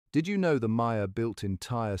Did you know the Maya built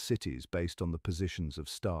entire cities based on the positions of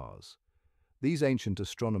stars? These ancient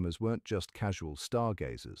astronomers weren't just casual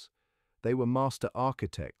stargazers. They were master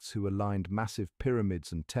architects who aligned massive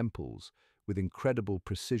pyramids and temples with incredible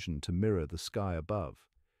precision to mirror the sky above.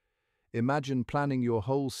 Imagine planning your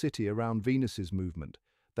whole city around Venus's movement.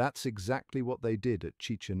 That's exactly what they did at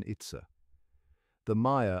Chichen Itza. The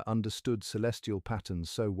Maya understood celestial patterns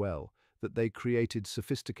so well that they created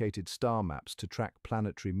sophisticated star maps to track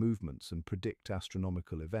planetary movements and predict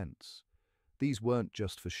astronomical events. These weren't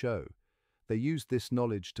just for show. They used this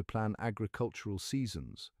knowledge to plan agricultural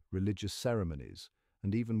seasons, religious ceremonies,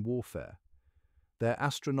 and even warfare. Their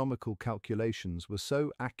astronomical calculations were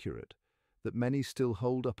so accurate that many still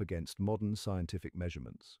hold up against modern scientific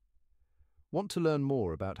measurements. Want to learn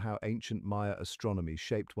more about how ancient Maya astronomy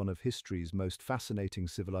shaped one of history's most fascinating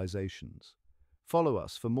civilizations? Follow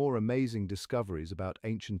us for more amazing discoveries about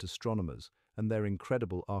ancient astronomers and their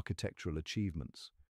incredible architectural achievements.